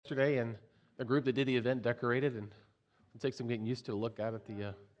yesterday, and the group that did the event decorated, and it takes some getting used to look out at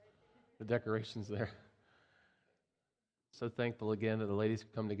the decorations there. So thankful again that the ladies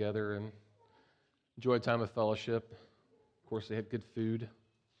could come together and enjoy a time of fellowship. Of course, they had good food,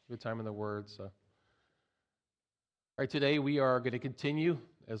 good time in the Word. So, all right, today we are going to continue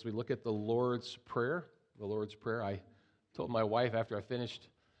as we look at the Lord's Prayer. The Lord's Prayer. I told my wife after I finished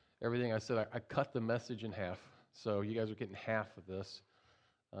everything, I said I cut the message in half. So you guys are getting half of this.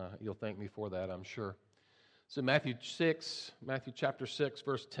 You'll thank me for that, I'm sure. So Matthew chapter 6,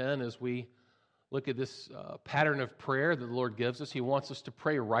 verse 10, as we look at this pattern of prayer that the Lord gives us, He wants us to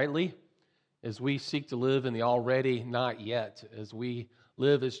pray rightly as we seek to live in the already not yet, as we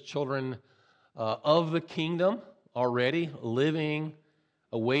live as children of the kingdom already, living,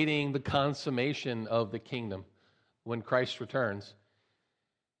 awaiting the consummation of the kingdom when Christ returns.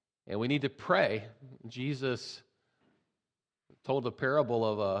 And we need to pray. Jesus told a parable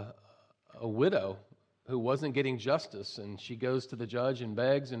of a widow who wasn't getting justice, and she goes to the judge and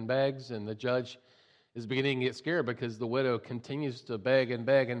begs, and the judge is beginning to get scared because the widow continues to beg,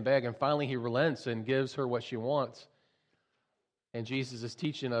 and finally he relents and gives her what she wants. And Jesus is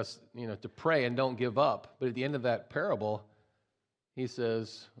teaching us, to pray and don't give up. But at the end of that parable, he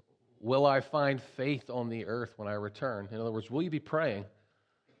says, "Will I find faith on the earth when I return?" In other words, will you be praying?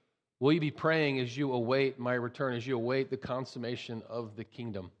 Will you be praying as you await my return, as you await the consummation of the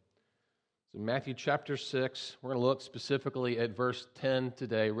kingdom? So Matthew chapter 6, we're going to look specifically at verse 10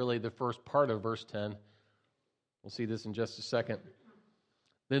 today, really the first part of verse 10. We'll see this in just a second.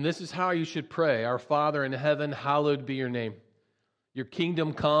 "Then this is how you should pray. Our Father in heaven, hallowed be your name. Your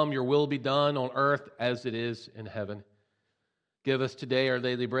kingdom come, your will be done on earth as it is in heaven. Give us today our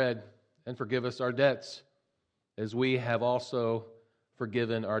daily bread, and forgive us our debts, as we have also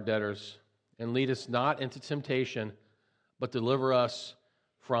forgiven our debtors. And lead us not into temptation, but deliver us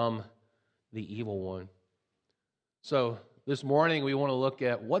from the evil one." So this morning we want to look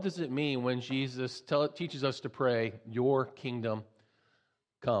at what does it mean when Jesus teaches us to pray, "Your kingdom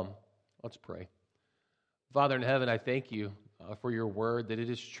come." Let's pray. Father in heaven, I thank you for your word, that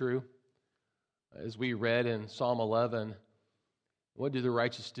it is true. As we read in Psalm 11, what do the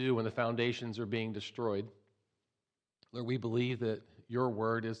righteous do when the foundations are being destroyed? Lord, we believe that your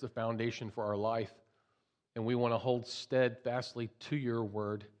word is the foundation for our life, and we want to hold steadfastly to your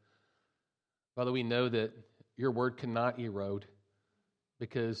word. Father, we know that your word cannot erode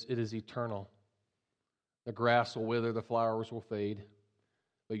because it is eternal. The grass will wither, the flowers will fade,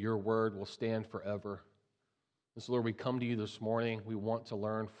 but your word will stand forever. And so, Lord, we come to you this morning. We want to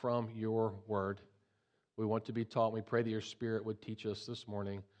learn from your word. We want to be taught. We pray that your Spirit would teach us this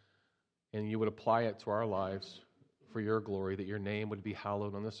morning, and you would apply it to our lives for your glory, that your name would be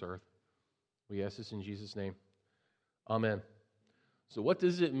hallowed on this earth. We ask this in Jesus' name. Amen. So what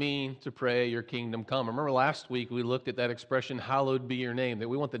does it mean to pray, "Your kingdom come"? Remember last week we looked at that expression, "Hallowed be your name," that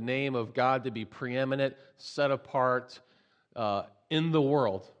we want the name of God to be preeminent, set apart in the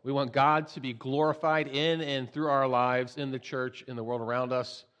world. We want God to be glorified in and through our lives, in the church, in the world around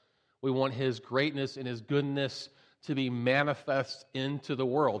us. We want His greatness and His goodness to be manifest into the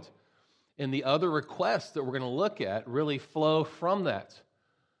world. And the other requests that we're going to look at really flow from that.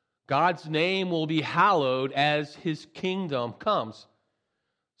 God's name will be hallowed as His kingdom comes.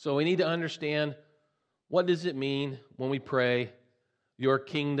 So we need to understand, what does it mean when we pray, "Your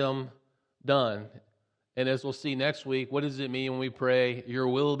kingdom done"? And as we'll see next week, what does it mean when we pray, "Your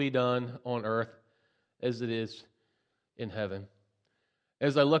will be done on earth as it is in heaven"?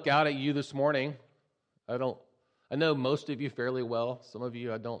 As I look out at you this morning, I know most of you fairly well. Some of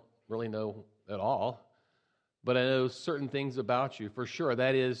you I don't really know at all, but I know certain things about you for sure.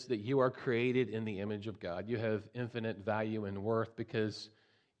 That is that you are created in the image of God. You have infinite value and worth because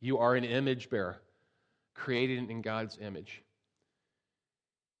you are an image bearer, created in God's image.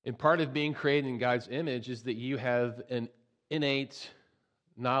 And part of being created in God's image is that you have an innate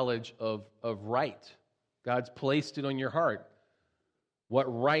knowledge of right. God's placed it on your heart. What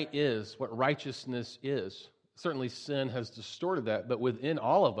right is, what righteousness is. Certainly sin has distorted that, but within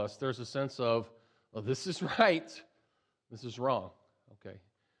all of us, there's a sense of, well, this is right, this is wrong, okay,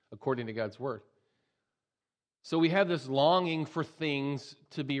 according to God's word. So we have this longing for things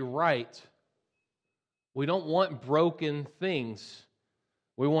to be right. We don't want broken things.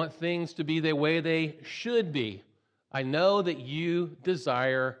 We want things to be the way they should be. I know that you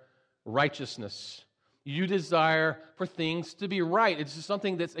desire righteousness. You desire for things to be right. It's just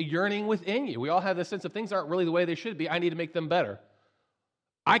something that's a yearning within you. We all have this sense of things aren't really the way they should be. I need to make them better.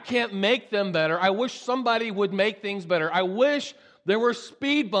 I can't make them better. I wish somebody would make things better. I wish there were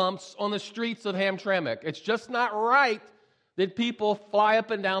speed bumps on the streets of Hamtramck. It's just not right Did people fly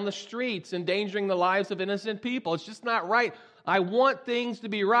up and down the streets, endangering the lives of innocent people? It's just not right. I want things to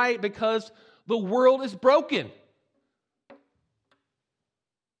be right because the world is broken.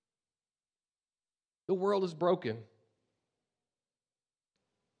 The world is broken.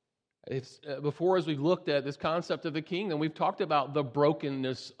 It's before, as we've looked at this concept of the kingdom, we've talked about the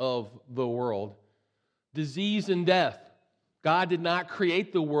brokenness of the world. Disease and death. God did not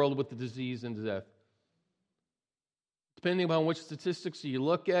create the world with the disease and death. Depending upon which statistics you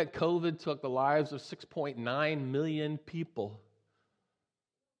look at, COVID took the lives of 6.9 million people.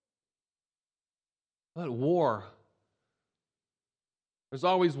 But war. There's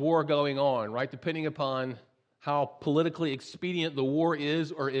always war going on, right? Depending upon how politically expedient the war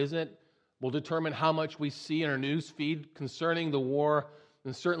is or isn't will determine how much we see in our news feed concerning the war.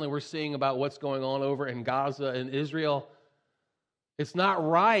 And certainly we're seeing about what's going on over in Gaza and Israel. It's not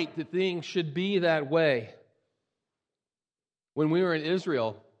right that things should be that way. When we were in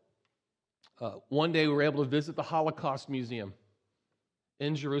Israel, one day we were able to visit the Holocaust Museum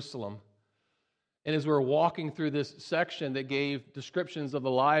in Jerusalem. And as we were walking through this section that gave descriptions of the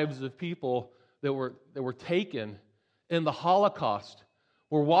lives of people that were taken in the Holocaust,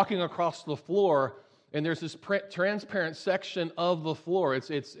 we're walking across the floor, and there's this transparent section of the floor.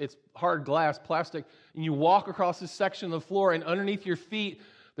 It's hard glass, plastic, and you walk across this section of the floor, and underneath your feet,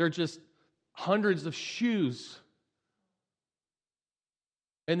 there are just hundreds of shoes.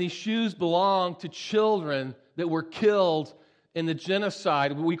 And these shoes belong to children that were killed in the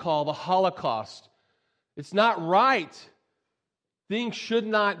genocide, what we call the Holocaust. It's not right. Things should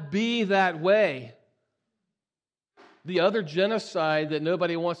not be that way. The other genocide that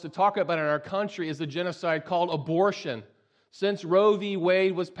nobody wants to talk about in our country is the genocide called abortion. Since Roe v.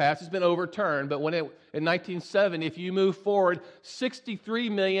 Wade was passed, it's been overturned, but in 1970, if you move forward,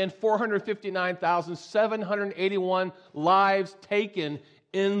 63,459,781 lives taken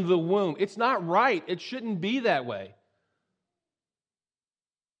in the womb. It's not right. It shouldn't be that way.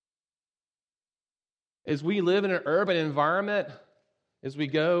 As we live in an urban environment, as we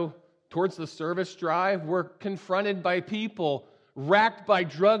go towards the service drive, we're confronted by people racked by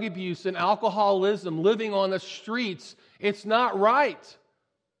drug abuse and alcoholism, living on the streets. It's not right.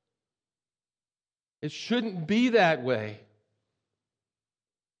 It shouldn't be that way.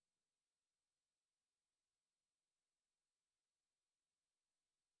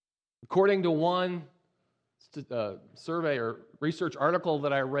 According to one survey or research article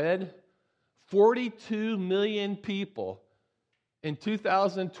that I read, 42 million people in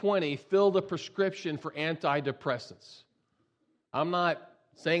 2020 filled a prescription for antidepressants. I'm not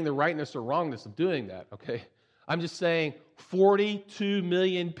saying the rightness or wrongness of doing that, okay? I'm just saying 42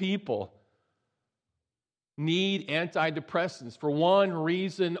 million people need antidepressants for one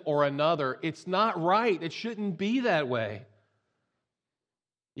reason or another. It's not right. It shouldn't be that way.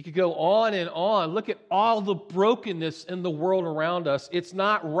 You could go on and on. Look at all the brokenness in the world around us. It's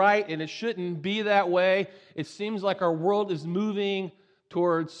not right, and it shouldn't be that way. It seems like our world is moving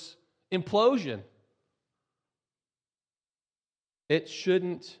towards implosion. It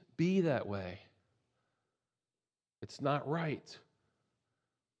shouldn't be that way. It's not right.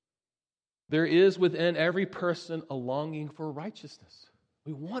 There is within every person a longing for righteousness.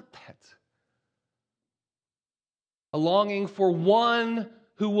 We want that. A longing for one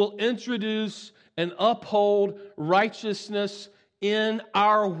who will introduce and uphold righteousness in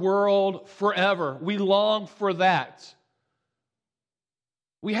our world forever. We long for that.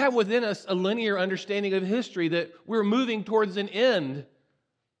 We have within us a linear understanding of history that we're moving towards an end.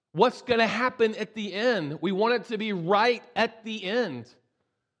 What's going to happen at the end? We want it to be right at the end.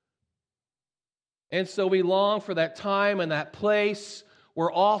 And so we long for that time and that place where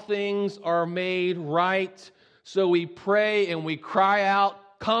all things are made right. So we pray and we cry out,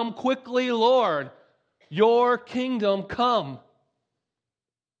 "Come quickly, Lord, your kingdom come."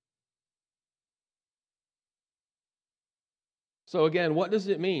 So again, what does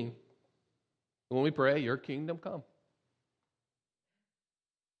it mean when we pray, "Your kingdom come"?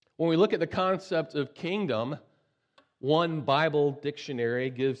 When we look at the concept of kingdom, one Bible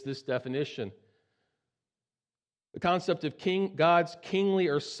dictionary gives this definition. The concept of God's kingly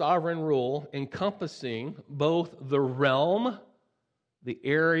or sovereign rule encompassing both the realm, the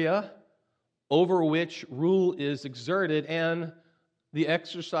area over which rule is exerted, and the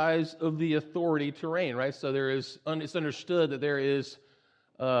exercise of the authority to reign, right? So it's understood that there is,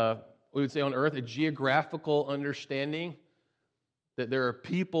 we would say on earth, a geographical understanding, that there are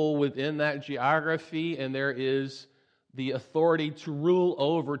people within that geography, and there is the authority to rule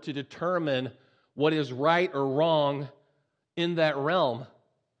over, to determine what is right or wrong in that realm.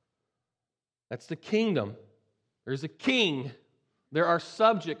 That's the kingdom. There's a king, there are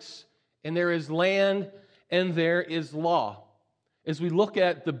subjects, and there is land, and there is law. As we look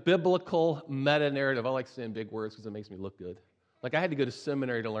at the biblical meta-narrative, I like saying big words because it makes me look good. Like I had to go to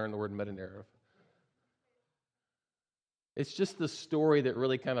seminary to learn the word meta-narrative. It's just the story that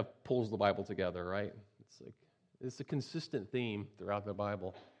really kind of pulls the Bible together, right? It's a consistent theme throughout the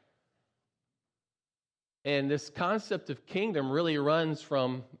Bible. And this concept of kingdom really runs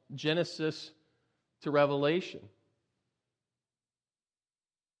from Genesis to Revelation.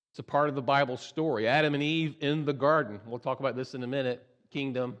 It's a part of the Bible story. Adam and Eve in the garden. We'll talk about this in a minute.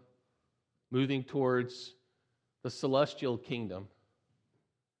 Kingdom moving towards the celestial kingdom,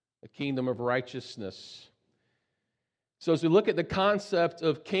 a kingdom of righteousness. So as we look at the concept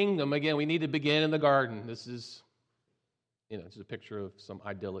of kingdom, again, we need to begin in the garden. This is, it's a picture of some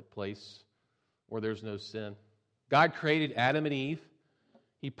idyllic place where there's no sin. God created Adam and Eve.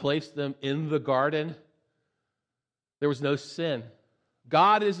 He placed them in the garden. There was no sin.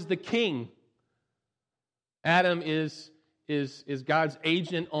 God is the king. Adam is God's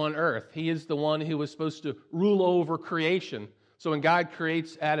agent on earth. He is the one who was supposed to rule over creation. So when God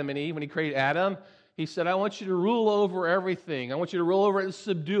creates Adam and Eve, when he created Adam, he said, I want you to rule over everything. I want you to rule over it and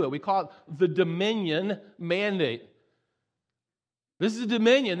subdue it. We call it the dominion mandate. This is a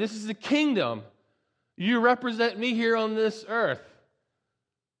dominion. This is a kingdom. You represent me here on this earth.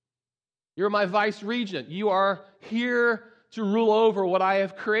 You're my vice regent. You are here to rule over what I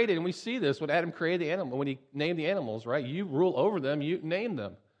have created. And we see this when Adam created the animal, when he named the animals, right? You rule over them, you name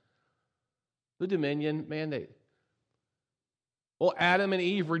them. The dominion mandate. Well, Adam and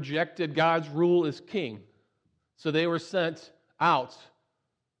Eve rejected God's rule as king. So they were sent out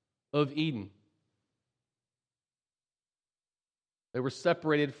of Eden. They were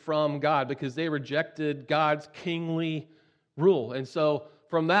separated from God because they rejected God's kingly rule. And so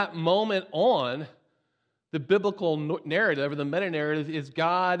from that moment on, the biblical narrative, or the meta-narrative, is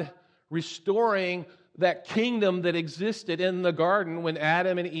God restoring that kingdom that existed in the garden when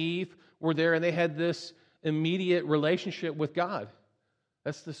Adam and Eve were there and they had this immediate relationship with God.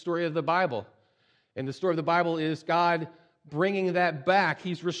 That's the story of the Bible. And the story of the Bible is God bringing that back.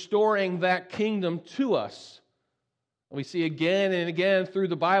 He's restoring that kingdom to us. And we see again and again through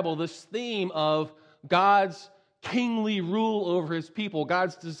the Bible this theme of God's kingly rule over his people,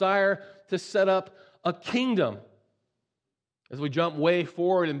 God's desire to set up a kingdom. As we jump way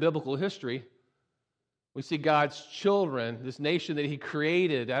forward in biblical history, we see God's children, this nation that he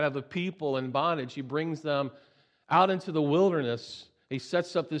created out of a people in bondage. He brings them out into the wilderness. He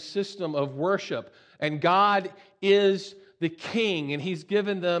sets up this system of worship. And God is the king, and he's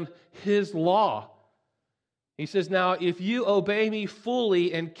given them his law. He says, now, if you obey me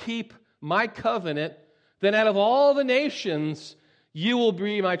fully and keep my covenant, then out of all the nations, you will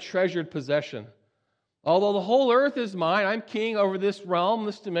be my treasured possession. Although the whole earth is mine, I'm king over this realm,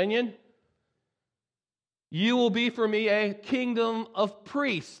 this dominion. You will be for me a kingdom of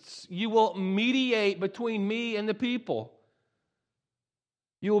priests. You will mediate between me and the people.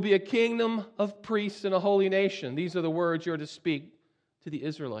 You will be a kingdom of priests and a holy nation. These are the words you are to speak to the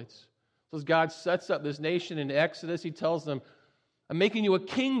Israelites. So as God sets up this nation in Exodus, he tells them, I'm making you a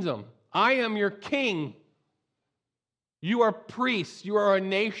kingdom. I am your king. You are priests. You are a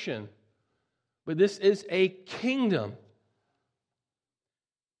nation. But this is a kingdom.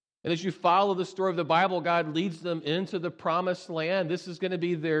 And as you follow the story of the Bible, God leads them into the promised land. This is going to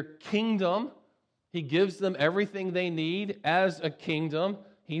be their kingdom. He gives them everything they need as a kingdom.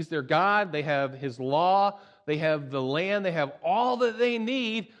 He's their God. They have his law. They have the land. They have all that they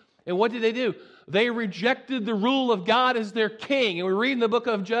need. And what did they do? They rejected the rule of God as their king. And we read in the book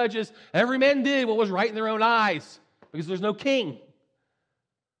of Judges, every man did what was right in their own eyes because there's no king.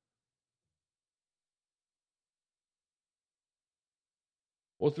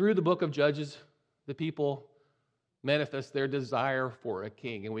 Well, through the book of Judges, the people manifest their desire for a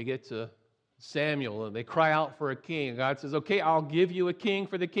king. And we get to Samuel, and they cry out for a king. And God says, okay, I'll give you a king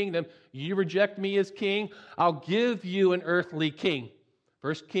for the kingdom. You reject me as king, I'll give you an earthly king.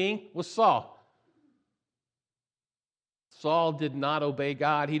 First king was Saul. Saul did not obey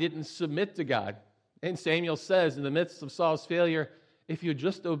God. He didn't submit to God. And Samuel says, in the midst of Saul's failure, if you had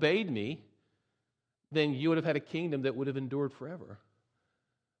just obeyed me, then you would have had a kingdom that would have endured forever.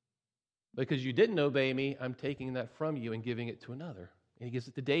 Because you didn't obey me, I'm taking that from you and giving it to another. And he gives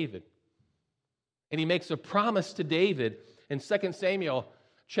it to David. And he makes a promise to David in 2 Samuel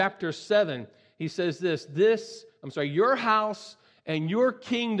chapter 7. He says your house and your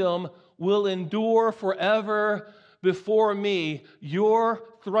kingdom will endure forever before me. Your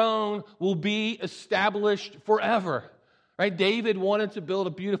throne will be established forever. Right? David wanted to build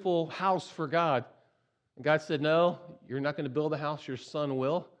a beautiful house for God. And God said, no, you're not going to build a house, your son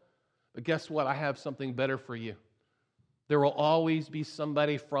will. But guess what? I have something better for you. There will always be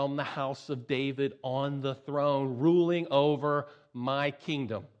somebody from the house of David on the throne ruling over my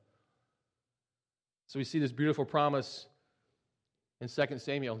kingdom. So we see this beautiful promise in 2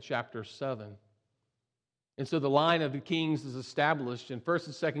 Samuel chapter 7. And so the line of the kings is established. And 1st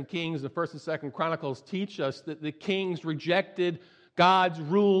and 2nd Kings and 1st and 2nd Chronicles teach us that the kings rejected God's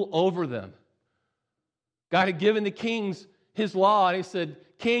rule over them. God had given the kings his law, and he said,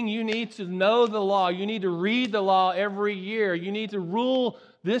 King, you need to know the law. You need to read the law every year. You need to rule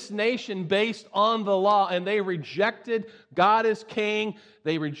this nation based on the law. And they rejected God as king.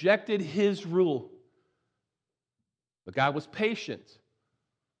 They rejected his rule. But God was patient.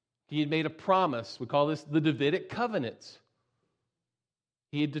 He had made a promise. We call this the Davidic covenant.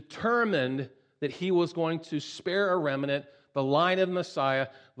 He had determined that he was going to spare a remnant, the line of Messiah,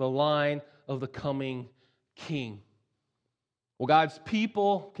 the line of the coming king. Well, God's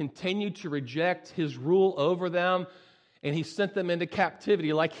people continued to reject his rule over them, and he sent them into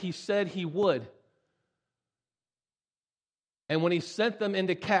captivity like he said he would. And when he sent them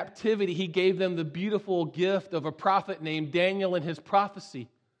into captivity, he gave them the beautiful gift of a prophet named Daniel and his prophecy.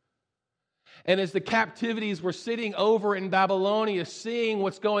 And as the captivities were sitting over in Babylonia, seeing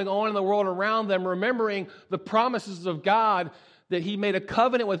what's going on in the world around them, remembering the promises of God, that he made a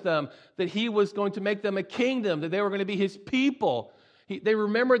covenant with them, that he was going to make them a kingdom, that they were going to be his people. They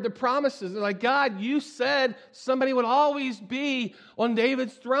remembered the promises. They're like, God, you said somebody would always be on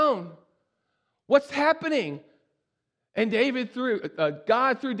David's throne. What's happening? And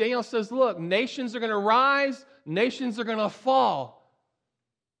God through Daniel says, look, nations are going to rise, nations are going to fall.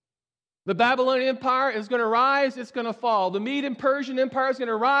 The Babylonian Empire is going to rise, it's going to fall. The Mede and Persian Empire is going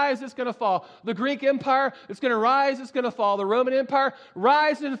to rise, it's going to fall. The Greek Empire is going to rise, it's going to fall. The Roman Empire,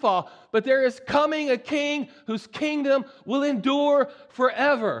 rise and fall. But there is coming a king whose kingdom will endure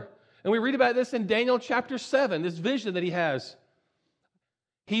forever. And we read about this in Daniel chapter 7, this vision that he has.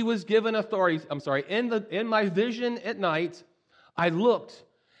 He was given authority. In my vision at night, I looked,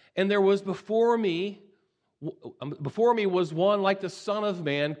 and there was before me was one like the Son of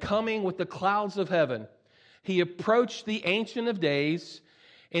Man coming with the clouds of heaven. He approached the Ancient of Days,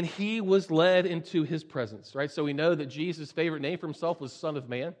 and he was led into his presence. Right? So we know that Jesus' favorite name for himself was Son of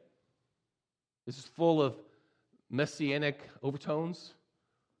Man. This is full of messianic overtones.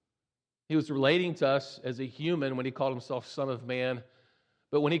 He was relating to us as a human when he called himself Son of Man.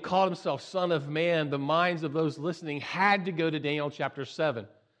 But when he called himself Son of Man, the minds of those listening had to go to Daniel chapter 7.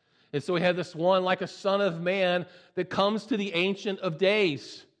 And so we have this one like a Son of Man that comes to the Ancient of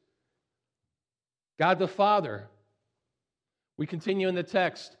Days. God the Father. We continue in the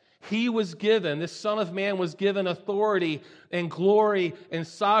text. He was given, this Son of Man was given authority and glory and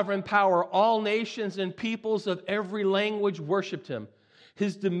sovereign power. All nations and peoples of every language worshiped him.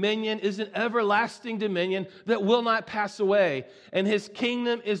 His dominion is an everlasting dominion that will not pass away. And his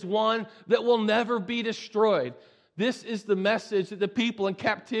kingdom is one that will never be destroyed. This is the message that the people in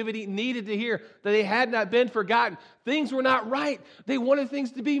captivity needed to hear, that they had not been forgotten. Things were not right. They wanted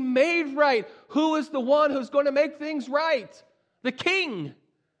things to be made right. Who is the one who's going to make things right? The King,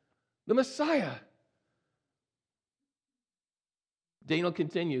 the Messiah. Daniel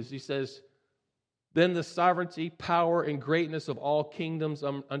continues. He says, then the sovereignty, power, and greatness of all kingdoms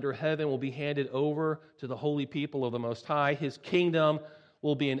under heaven will be handed over to the holy people of the Most High. His kingdom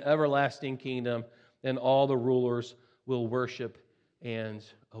will be an everlasting kingdom, and all the rulers will worship and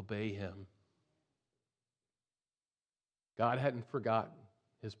obey him. God hadn't forgotten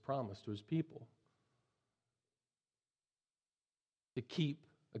his promise to his people to keep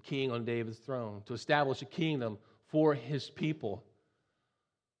a king on David's throne, to establish a kingdom for his people.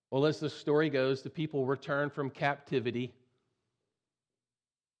 Well, as the story goes, the people returned from captivity.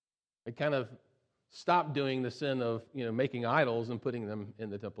 They kind of stopped doing the sin of, making idols and putting them in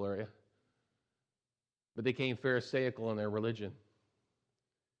the temple area. But they became Pharisaical in their religion.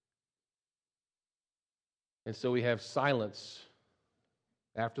 And so we have silence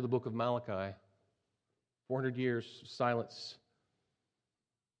after the book of Malachi. 400 years of silence.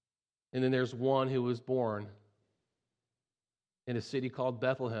 And then there's one who was born in a city called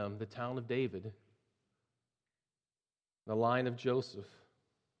Bethlehem, the town of David, the line of Joseph,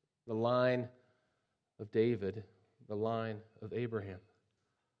 the line of David, the line of Abraham.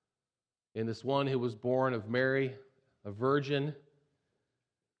 And this one who was born of Mary, a virgin,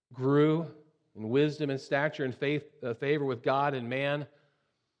 grew in wisdom and stature and favor with God and man.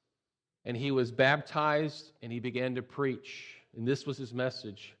 And he was baptized and he began to preach. And this was his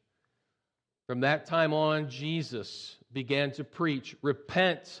message. From that time on, Jesus began to preach,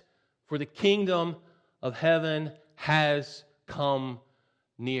 repent, for the kingdom of heaven has come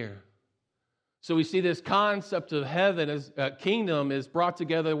near. So we see this concept of heaven as kingdom is brought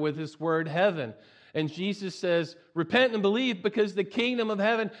together with this word heaven. And Jesus says, repent and believe because the kingdom of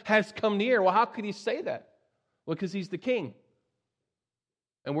heaven has come near. Well, how could he say that? Well, because he's the king.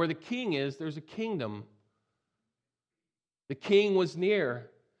 And where the king is, there's a kingdom. The king was near.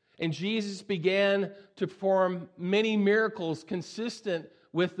 And Jesus began to perform many miracles consistent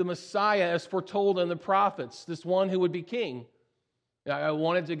with the Messiah as foretold in the prophets, this one who would be king. I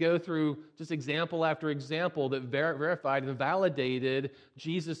wanted to go through just example after example that verified and validated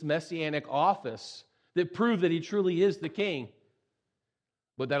Jesus' messianic office, that proved that he truly is the king.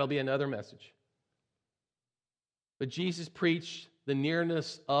 But that'll be another message. But Jesus preached the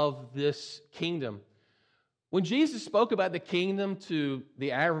nearness of this kingdom. When Jesus spoke about the kingdom to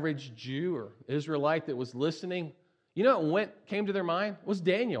the average Jew or Israelite that was listening, you know what came to their mind? It was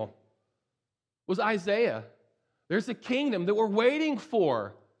Daniel. It was Isaiah. There's a kingdom that we're waiting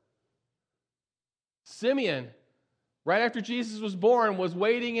for. Simeon, right after Jesus was born, was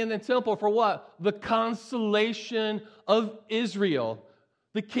waiting in the temple for what? The consolation of Israel.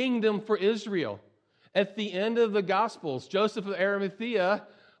 The kingdom for Israel. At the end of the Gospels, Joseph of Arimathea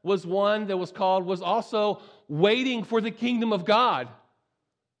was one that was also waiting for the kingdom of God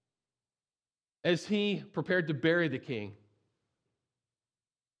as he prepared to bury the king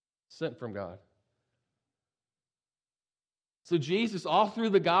sent from God. So Jesus, all through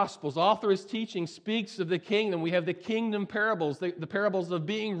the Gospels, all through his teaching, speaks of the kingdom. We have the kingdom parables, the parables of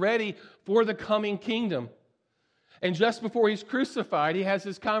being ready for the coming kingdom. And just before he's crucified, he has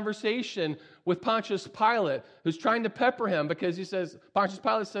this conversation with Pontius Pilate, who's trying to pepper him because Pontius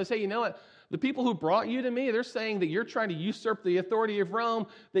Pilate says, hey, you know what? The people who brought you to me, they're saying that you're trying to usurp the authority of Rome,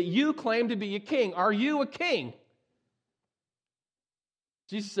 that you claim to be a king. Are you a king?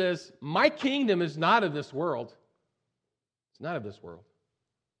 Jesus says, my kingdom is not of this world. It's not of this world.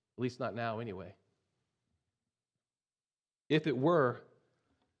 At least not now anyway. If it were,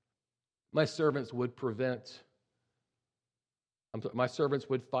 my servants would fight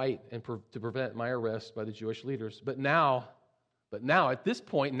to prevent my arrest by the Jewish leaders. But now, at this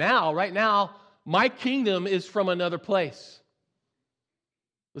point, right now, my kingdom is from another place.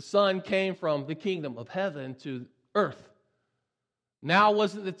 The Son came from the kingdom of heaven to earth. Now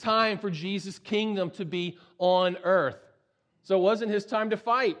wasn't the time for Jesus' kingdom to be on earth. So it wasn't his time to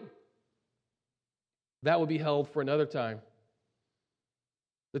fight. That will be held for another time.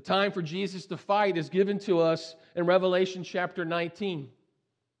 The time for Jesus to fight is given to us in Revelation chapter 19.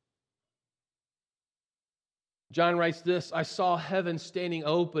 John writes this, I saw heaven standing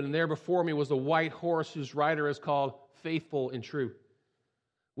open, and there before me was a white horse whose rider is called Faithful and True.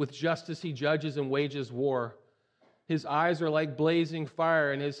 With justice he judges and wages war. His eyes are like blazing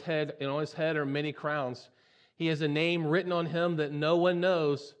fire, and on his head are many crowns. He has a name written on him that no one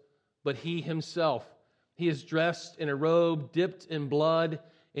knows but he himself. He is dressed in a robe dipped in blood,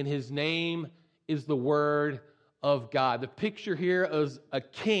 and his name is the Word of God. The picture here is a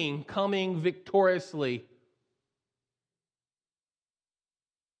king coming victoriously.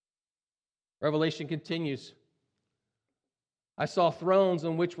 Revelation continues. I saw thrones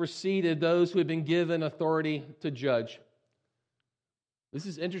on which were seated those who had been given authority to judge. This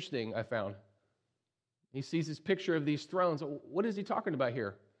is interesting, I found. He sees this picture of these thrones. What is he talking about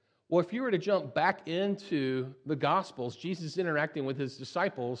here? Well, if you were to jump back into the Gospels, Jesus is interacting with his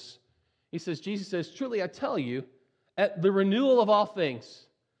disciples. Jesus says, truly I tell you, at the renewal of all things,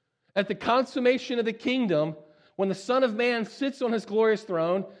 at the consummation of the kingdom, when the Son of Man sits on his glorious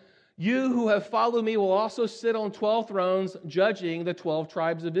throne, you who have followed me will also sit on 12 thrones, judging the 12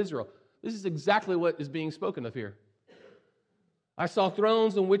 tribes of Israel. This is exactly what is being spoken of here. I saw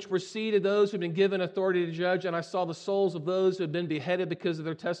thrones on which were seated those who had been given authority to judge, and I saw the souls of those who had been beheaded because of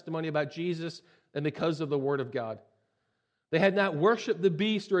their testimony about Jesus and because of the word of God. They had not worshipped the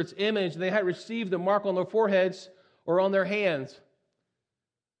beast or its image, and they had received the mark on their foreheads or on their hands.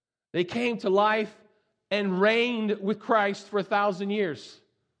 They came to life and reigned with Christ for 1,000 years.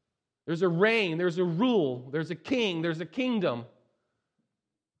 There's a reign, there's a rule, there's a king, there's a kingdom.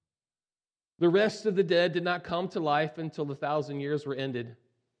 The rest of the dead did not come to life until the 1,000 years were ended.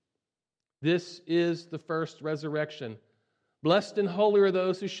 This is the first resurrection. Blessed and holy are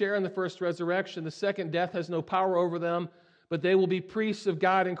those who share in the first resurrection. The second death has no power over them, but they will be priests of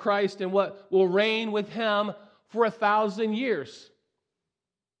God in Christ and what will reign with him for 1,000 years.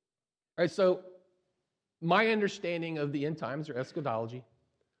 All right, so my understanding of the end times or eschatology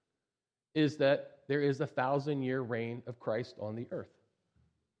is that there is a 1,000-year reign of Christ on the earth.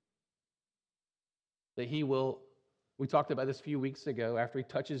 That he will, We talked about this a few weeks ago. After he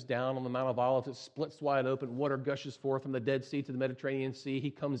touches down on the Mount of Olives, it splits wide open. Water gushes forth from the Dead Sea to the Mediterranean Sea.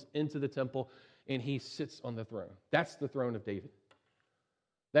 He comes into the temple, and he sits on the throne. That's the throne of David.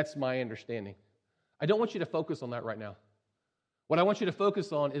 That's my understanding. I don't want you to focus on that right now. What I want you to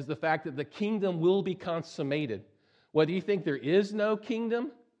focus on is the fact that the kingdom will be consummated. Whether you think there is no kingdom,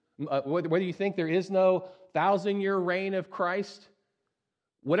 whether you think there is no 1,000-year reign of Christ,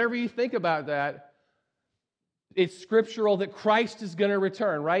 whatever you think about that, it's scriptural that Christ is going to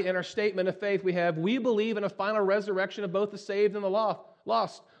return, right? In our statement of faith, we believe in a final resurrection of both the saved and the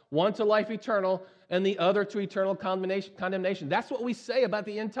lost, one to life eternal and the other to eternal condemnation. That's what we say about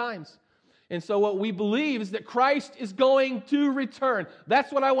the end times. And so what we believe is that Christ is going to return.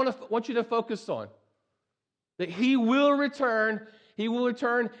 That's what I want you to focus on. That he will return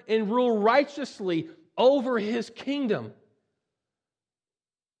and rule righteously over his kingdom.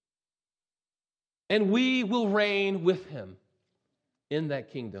 And we will reign with him in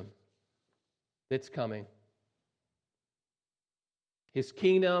that kingdom that's coming. His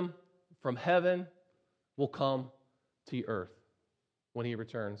kingdom from heaven will come to earth when he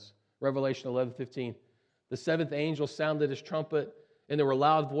returns. Revelation 11:15. The seventh angel sounded his trumpet, and there were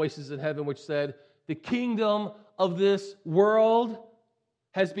loud voices in heaven which said, "The kingdom of this world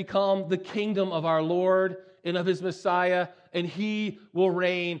has become the kingdom of our Lord and of his Messiah, and he will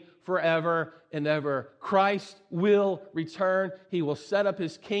reign forever and ever." Christ will return. He will set up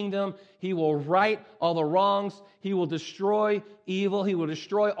his kingdom. He will right all the wrongs. He will destroy evil. He will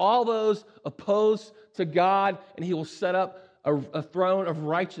destroy all those opposed to God, and he will set up a throne of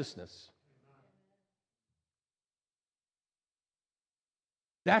righteousness.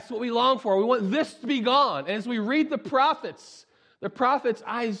 That's what we long for. We want this to be gone. And as we read the prophets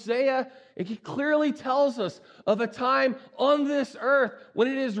Isaiah, he clearly tells us of a time on this earth when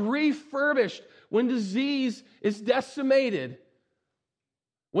it is refurbished, when disease is decimated,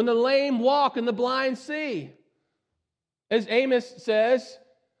 when the lame walk and the blind see. As Amos says,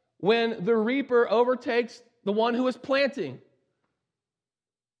 when the reaper overtakes the one who is planting.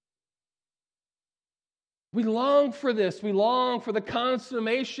 We long for this. We long for the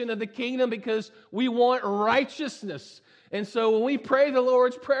consummation of the kingdom because we want righteousness. And so when we pray the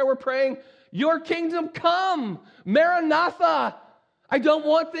Lord's Prayer, we're praying, your kingdom come. Maranatha. I don't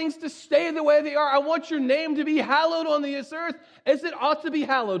want things to stay the way they are. I want your name to be hallowed on this earth as it ought to be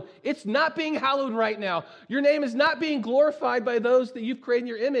hallowed. It's not being hallowed right now. Your name is not being glorified by those that you've created in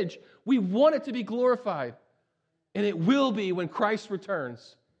your image. We want it to be glorified. And it will be when Christ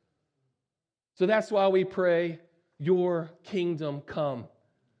returns. So that's why we pray, your kingdom come.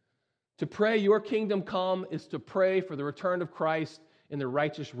 To pray your kingdom come is to pray for the return of Christ and the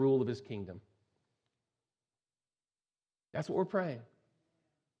righteous rule of his kingdom. That's what we're praying.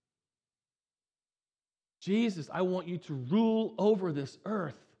 Jesus, I want you to rule over this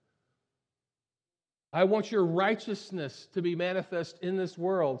earth. I want your righteousness to be manifest in this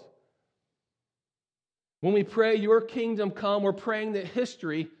world. When we pray your kingdom come, we're praying that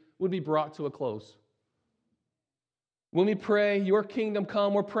history would be brought to a close. When we pray, your kingdom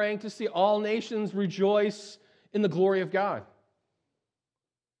come, we're praying to see all nations rejoice in the glory of God.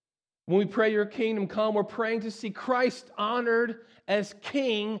 When we pray, your kingdom come, we're praying to see Christ honored as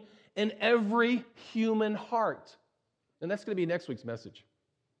king in every human heart. And that's going to be next week's message.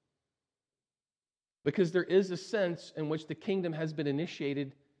 Because there is a sense in which the kingdom has been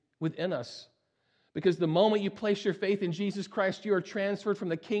initiated within us. Because the moment you place your faith in Jesus Christ, you are transferred from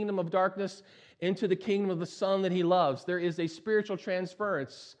the kingdom of darkness into the kingdom of the Son that he loves. There is a spiritual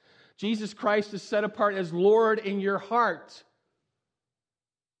transference. Jesus Christ is set apart as Lord in your heart.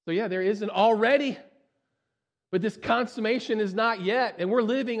 So yeah, there is an already, but this consummation is not yet, and we're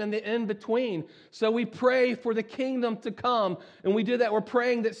living in the in-between. So we pray for the kingdom to come, and we do that. We're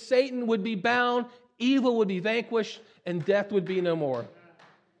praying that Satan would be bound, evil would be vanquished, and death would be no more.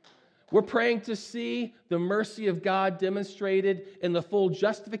 We're praying to see the mercy of God demonstrated in the full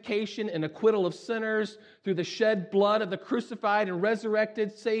justification and acquittal of sinners through the shed blood of the crucified and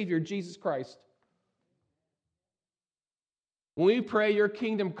resurrected Savior, Jesus Christ. When we pray your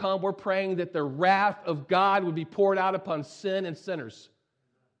kingdom come, we're praying that the wrath of God would be poured out upon sin and sinners.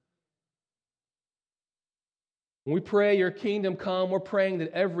 When we pray your kingdom come, we're praying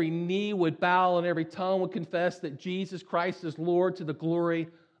that every knee would bow and every tongue would confess that Jesus Christ is Lord to the glory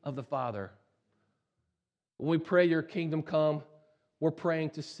of the Father. When we pray your kingdom come, we're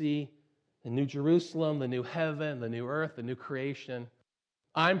praying to see the new Jerusalem, the new heaven, the new earth, the new creation.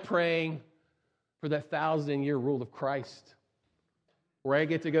 I'm praying for that 1,000-year rule of Christ, where I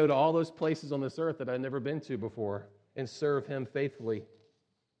get to go to all those places on this earth that I've never been to before and serve him faithfully.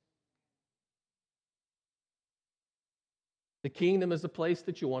 The kingdom is the place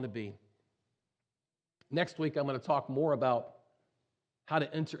that you want to be. Next week, I'm going to talk more about how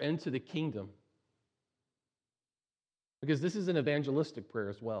to enter into the kingdom, because this is an evangelistic prayer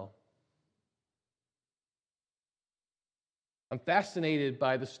as well. I'm fascinated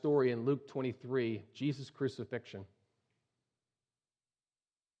by the story in Luke 23, Jesus' crucifixion.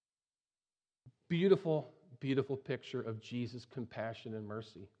 Beautiful, beautiful picture of Jesus' compassion and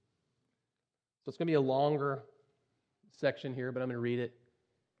mercy. So it's going to be a longer section here, but I'm going to read it.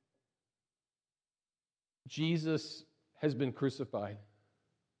 Jesus has been crucified.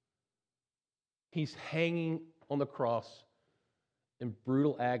 He's hanging on the cross in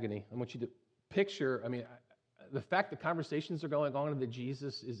brutal agony. I want you to picture, the fact that conversations are going on and that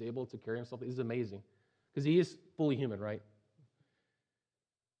Jesus is able to carry himself is amazing, because he is fully human, right?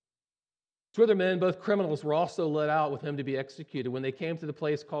 2 other men, both criminals, were also led out with him to be executed. When they came to the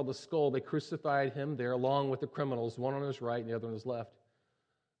place called the Skull, they crucified him there along with the criminals, one on his right and the other on his left.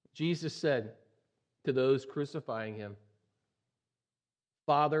 Jesus said to those crucifying him,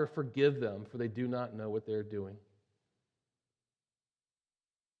 "Father, forgive them, for they do not know what they're doing."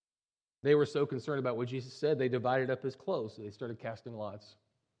 They were so concerned about what Jesus said, they divided up his clothes. So they started casting lots.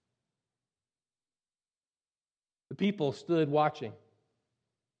 The people stood watching,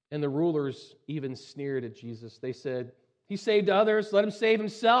 and the rulers even sneered at Jesus. They said, "He saved others, let him save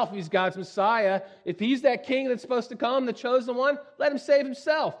himself if he's God's Messiah. If he's that king that's supposed to come, the chosen one, let him save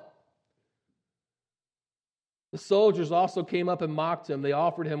himself." The soldiers also came up and mocked him. They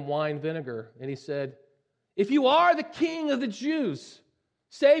offered him wine vinegar, and he said, "If you are the king of the Jews,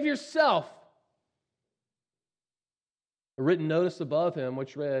 save yourself." A written notice above him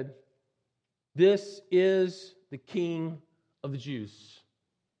which read, "This is the King of the Jews."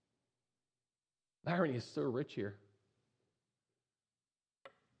 The irony is so rich here.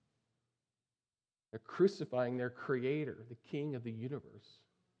 They're crucifying their Creator, the King of the universe,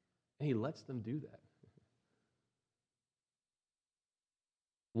 and he lets them do that.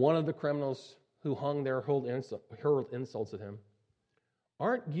 One of the criminals who hung there hurled insults at him.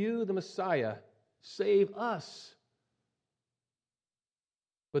 "Aren't you the Messiah? Save us."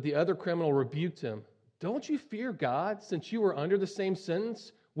 But the other criminal rebuked him. "Don't you fear God, since you are under the same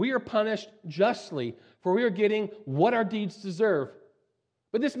sentence? We are punished justly, for we are getting what our deeds deserve.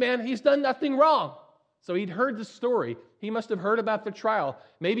 But this man, he's done nothing wrong." So he'd heard the story. He must have heard about the trial.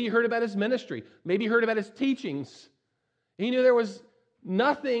 Maybe he heard about his ministry. Maybe he heard about his teachings. He knew there was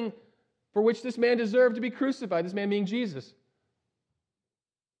nothing for which this man deserved to be crucified, this man being Jesus.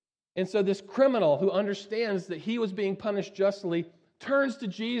 And so this criminal who understands that he was being punished justly turns to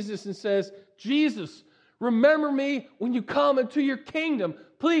Jesus and says, "Jesus, remember me when you come into your kingdom.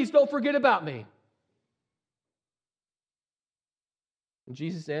 Please don't forget about me." And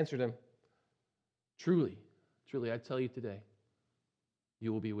Jesus answered him, "Truly, truly, I tell you today,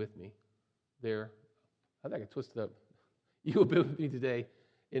 you will be with me there." I think I twisted up. "You will be with me today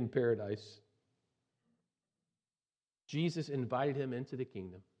in paradise." Jesus invited him into the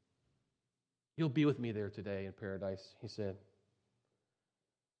kingdom. "You'll be with me there today in paradise," he said.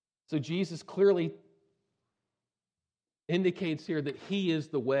 So Jesus clearly indicates here that he is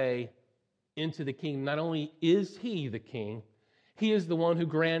the way into the kingdom. Not only is he the king, he is the one who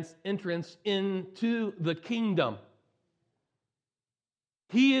grants entrance into the kingdom.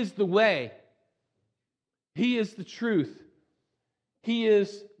 He is the way. He is the truth. He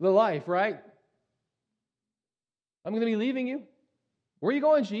is the life, right? "I'm going to be leaving you. Where are you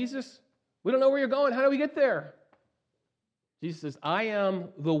going, Jesus? We don't know where you're going. How do we get there?" Jesus says, "I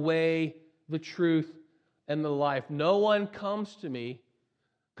am the way, the truth, and the life. No one comes to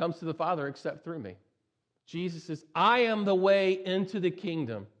the Father except through me." Jesus says, "I am the way into the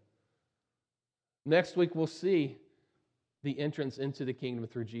kingdom." Next week, we'll see the entrance into the kingdom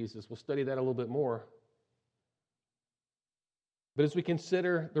through Jesus. We'll study that a little bit more. But as we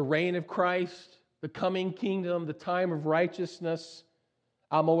consider the reign of Christ, the coming kingdom, the time of righteousness,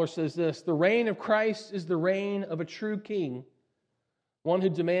 Al Mohler says this: "The reign of Christ is the reign of a true king, one who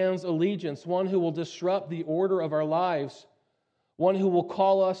demands allegiance, one who will disrupt the order of our lives, one who will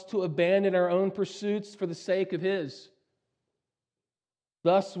call us to abandon our own pursuits for the sake of his.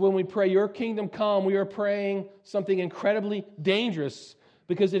 Thus, when we pray, 'Your kingdom come,' we are praying something incredibly dangerous,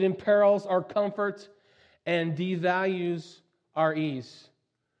 because it imperils our comfort and devalues our ease.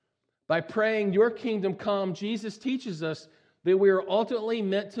 By praying, 'Your kingdom come,' Jesus teaches us that we are ultimately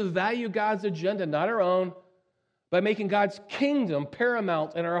meant to value God's agenda, not our own. By making God's kingdom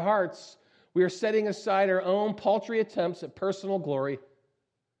paramount in our hearts, we are setting aside our own paltry attempts at personal glory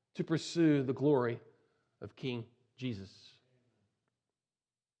to pursue the glory of King Jesus."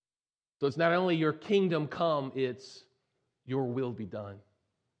 So it's not only your kingdom come, it's Your will be done.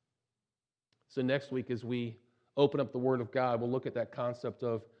 So next week, as we open up the Word of God, we'll look at that concept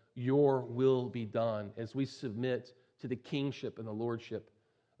of your will be done as we submit to the kingship and the lordship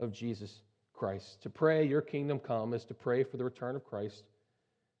of Jesus Christ. To pray your kingdom come is to pray for the return of Christ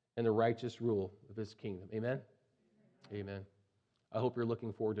and the righteous rule of his kingdom. Amen? Amen. I hope you're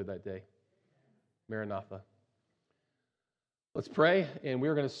looking forward to that day. Maranatha. Let's pray, and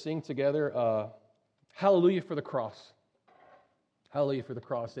we're going to sing together Hallelujah for the Cross. Hallelujah for the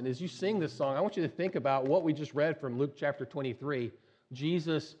cross. And as you sing this song, I want you to think about what we just read from Luke chapter 23.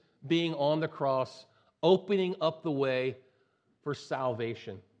 Jesus being on the cross, opening up the way for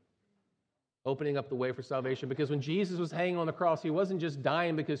salvation. Opening up the way for salvation. Because when Jesus was hanging on the cross, he wasn't just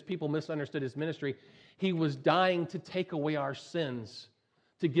dying because people misunderstood his ministry. He was dying to take away our sins,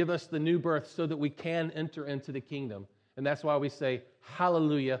 to give us the new birth so that we can enter into the kingdom. And that's why we say,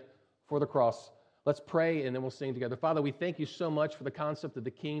 hallelujah for the cross. Let's pray, and then we'll sing together. Father, we thank you so much for the concept of the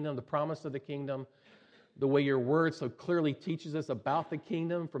kingdom, the promise of the kingdom, the way your word so clearly teaches us about the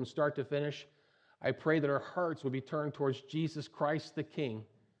kingdom from start to finish. I pray that our hearts would be turned towards Jesus Christ the King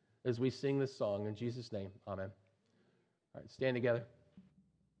as we sing this song. In Jesus' name, amen. All right, stand together.